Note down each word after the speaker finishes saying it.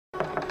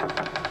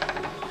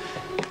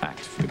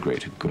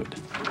greater good.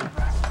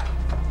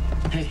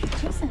 Hey.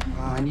 Jason.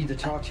 I need to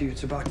talk to you.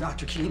 It's about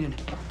Dr. Keenan.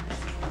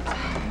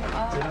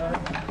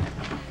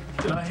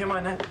 Did I hear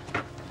my name?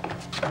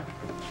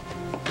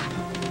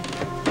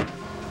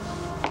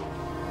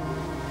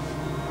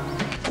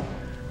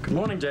 Good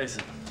morning,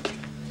 Jason.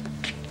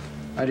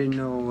 I didn't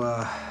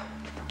know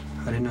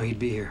he'd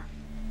be here.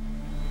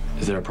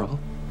 Is there a problem?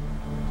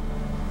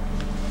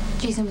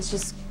 Jason was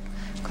just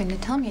going to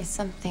tell me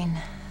something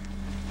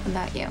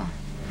about you.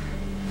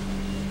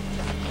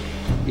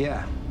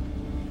 Yeah.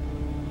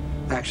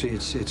 Actually,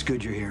 it's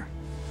good you're here.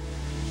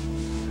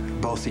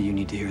 Both of you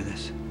need to hear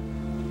this.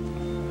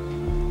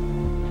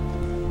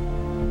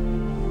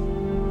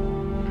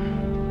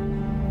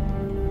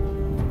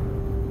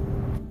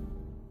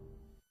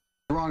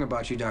 Wrong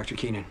about you, Dr.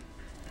 Keenan.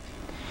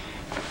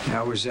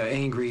 I was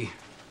angry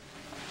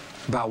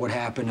about what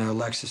happened to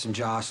Alexis and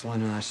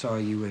Jocelyn, and I saw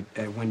you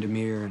at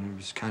Windermere, and it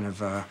was kind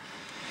of,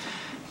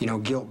 you know,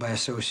 guilt by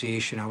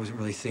association. I wasn't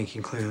really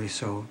thinking clearly,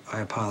 so I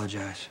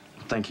apologize.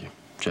 Thank you,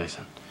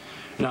 Jason.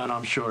 No, and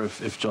I'm sure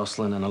if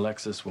Jocelyn and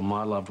Alexis were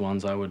my loved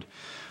ones, I would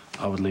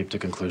leap to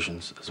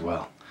conclusions as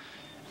well.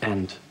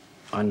 And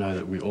I know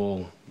that we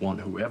all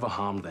want whoever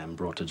harmed them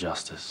brought to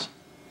justice.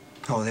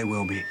 Oh, they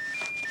will be.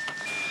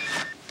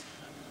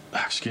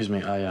 Excuse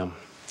me, I'm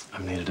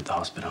needed at the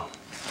hospital.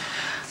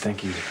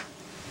 Thank you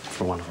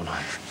for a wonderful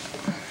night.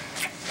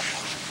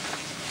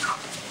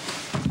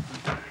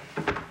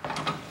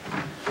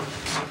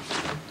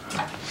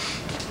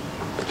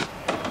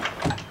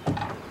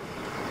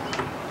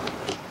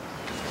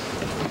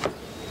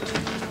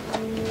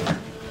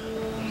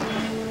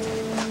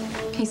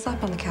 He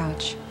slept on the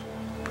couch.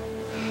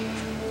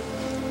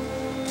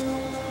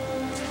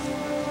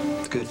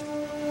 It's good.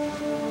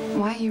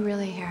 Why are you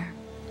really here?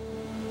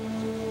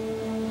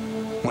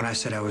 When I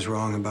said I was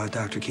wrong about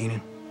Dr.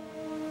 Keenan,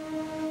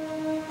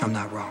 I'm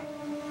not wrong.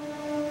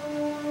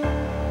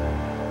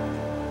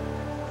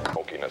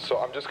 Smokiness. So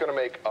I'm just going to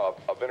make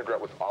a vinaigrette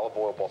with olive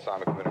oil,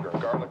 balsamic vinegar,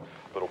 and garlic,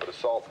 a little bit of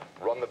salt,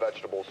 run the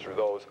vegetables through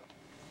those.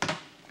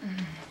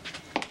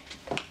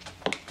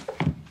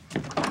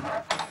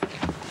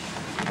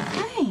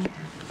 Hi.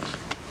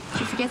 Did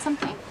you forget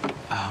something?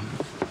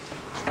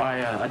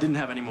 I didn't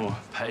have any more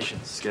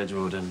patients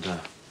scheduled, and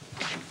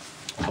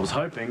I was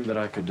hoping that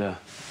I could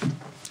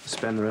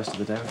spend the rest of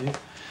the day with you.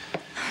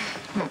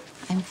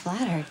 I'm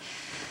flattered.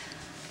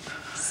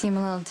 Seem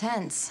a little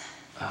tense.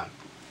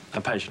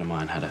 A patient of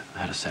mine had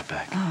a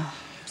setback. Oh,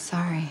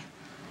 sorry.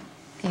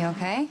 You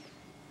okay?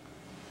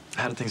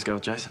 How did things go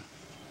with Jason?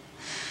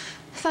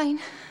 Fine.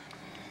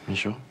 You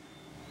sure?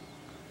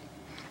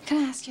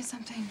 Can I ask you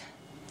something?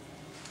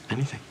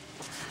 Anything.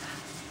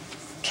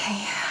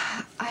 Okay,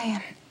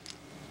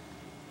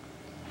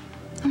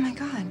 Oh my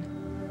God.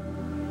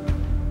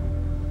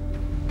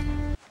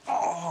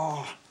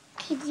 Oh.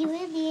 Could you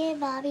and me and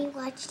Mommy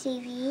watch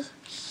TV?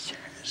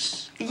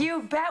 Yes.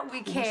 You bet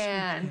we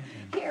can.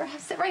 Here,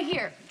 sit right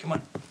here. Come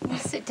on. You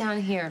sit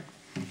down here.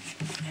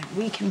 And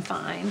we can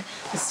find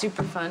a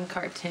super fun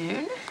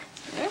cartoon.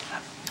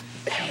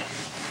 Hey,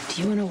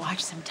 do you want to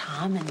watch some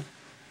Tom and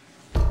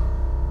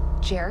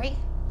Jerry?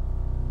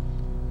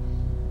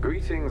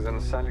 Greetings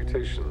and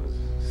salutations,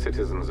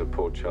 citizens of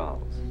Port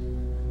Charles.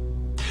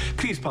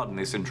 Please pardon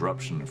this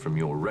interruption from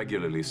your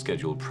regularly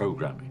scheduled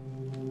programming.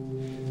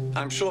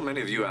 I'm sure many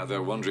of you out there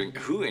are wondering,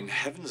 who in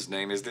heaven's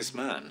name is this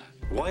man?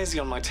 Why is he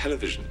on my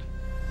television?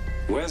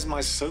 Where's my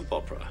soap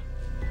opera?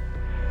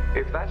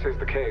 If that is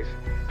the case,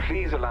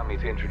 please allow me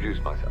to introduce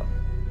myself.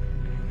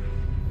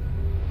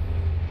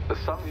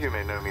 Some of you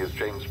may know me as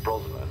James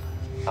Brosnan,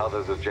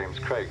 others as James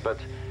Craig, but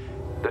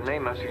the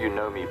name most of you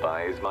know me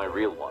by is my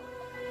real one.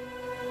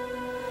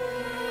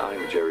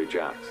 I'm Jerry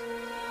Jacks.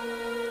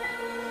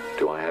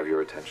 Do I have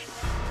your attention?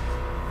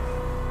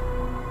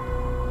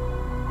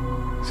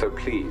 So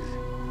please,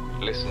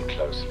 listen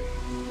closely,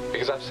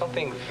 because I have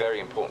something very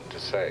important to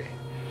say.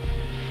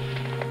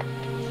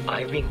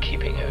 I've been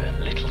keeping a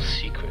little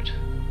secret,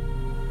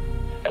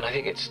 and I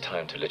think it's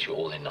time to let you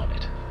all in on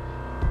it.